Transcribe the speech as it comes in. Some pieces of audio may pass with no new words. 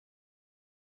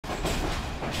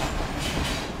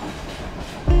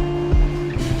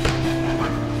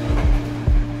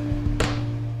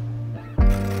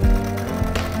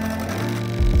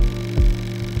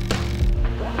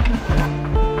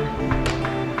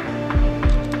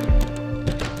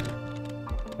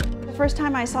first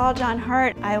time I saw Jon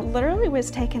Hart, I literally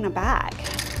was taken aback.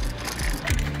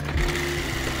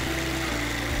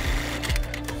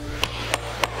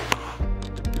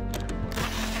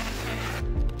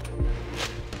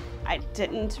 I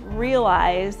didn't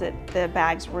realize that the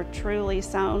bags were truly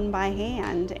sewn by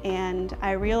hand, and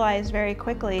I realized very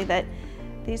quickly that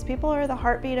these people are the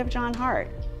heartbeat of Jon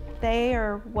Hart. They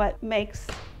are what makes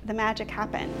the magic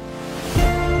happen.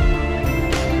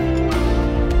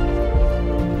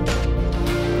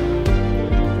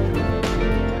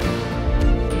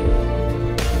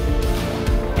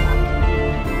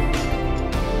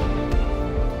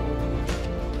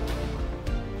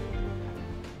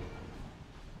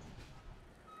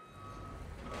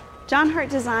 Jon Hart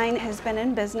Design has been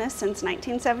in business since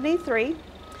 1973.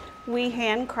 We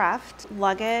handcraft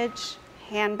luggage,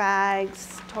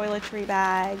 handbags, toiletry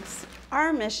bags.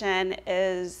 Our mission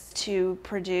is to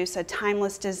produce a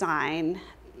timeless design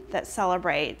that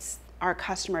celebrates our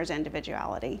customers'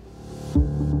 individuality.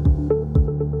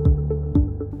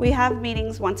 We have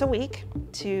meetings once a week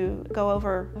to go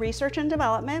over research and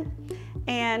development,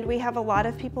 and we have a lot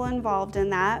of people involved in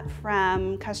that,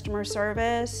 from customer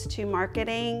service to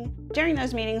marketing. During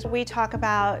those meetings, we talk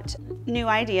about new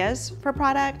ideas for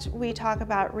product. We talk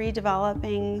about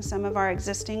redeveloping some of our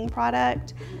existing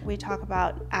product. We talk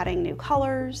about adding new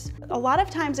colors. A lot of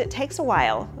times it takes a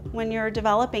while when you're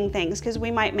developing things, because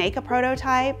we might make a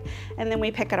prototype and then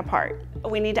we pick it apart.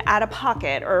 We need to add a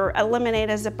pocket or eliminate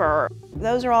a zipper.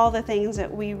 Those are all the things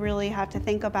that we really have to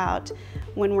think about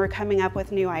when we're coming up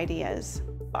with new ideas.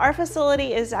 Our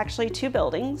facility is actually 2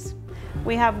 buildings.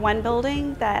 We have one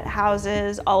building that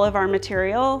houses all of our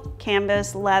material: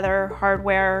 canvas, leather,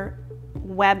 hardware,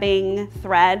 webbing,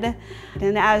 thread.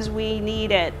 And as we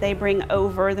need it, they bring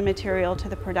over the material to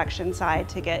the production side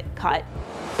to get cut.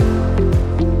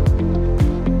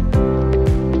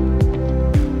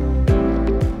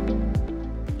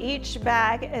 Each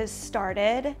bag is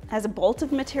started as a bolt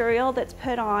of material that's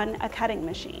put on a cutting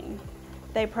machine.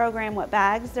 They program what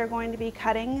bags they're going to be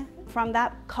cutting from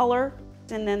that color,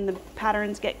 and then the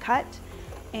patterns get cut,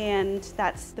 and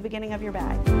that's the beginning of your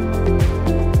bag.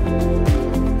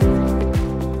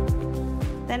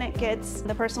 Then it gets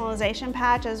the personalization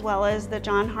patch as well as the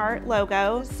Jon Hart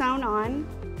logo sewn on.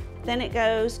 Then it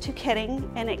goes to kitting,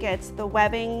 and it gets the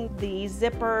webbing, the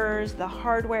zippers, the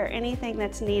hardware, anything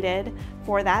that's needed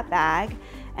for that bag.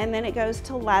 And then it goes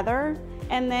to leather,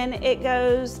 and then it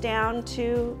goes down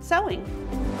to sewing.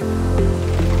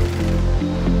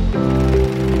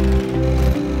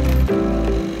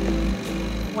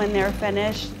 When they're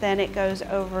finished, then it goes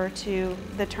over to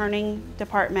the turning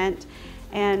department,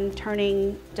 and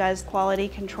turning does quality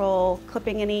control,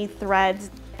 clipping any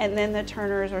threads, and then the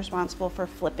turner is responsible for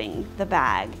flipping the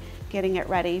bag, getting it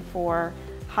ready for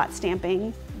hot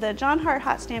stamping. The Jon Hart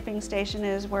hot stamping station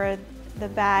is where the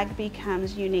bag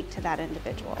becomes unique to that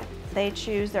individual. They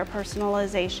choose their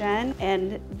personalization,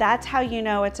 and that's how you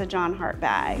know it's a Jon Hart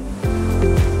bag.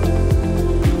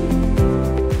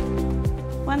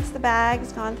 Once the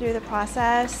bag's gone through the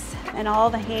process and all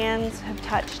the hands have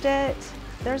touched it,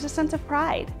 there's a sense of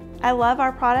pride. I love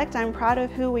our product. I'm proud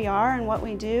of who we are and what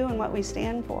we do and what we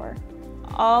stand for.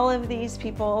 All of these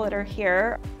people that are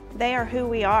here, they are who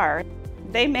we are.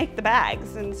 They make the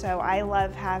bags, and so I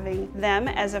love having them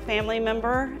as a family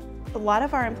member. A lot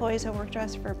of our employees have worked for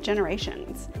us for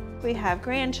generations. We have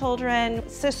grandchildren,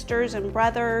 sisters and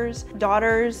brothers,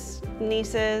 daughters,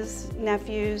 nieces,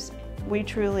 nephews. We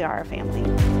truly are a family.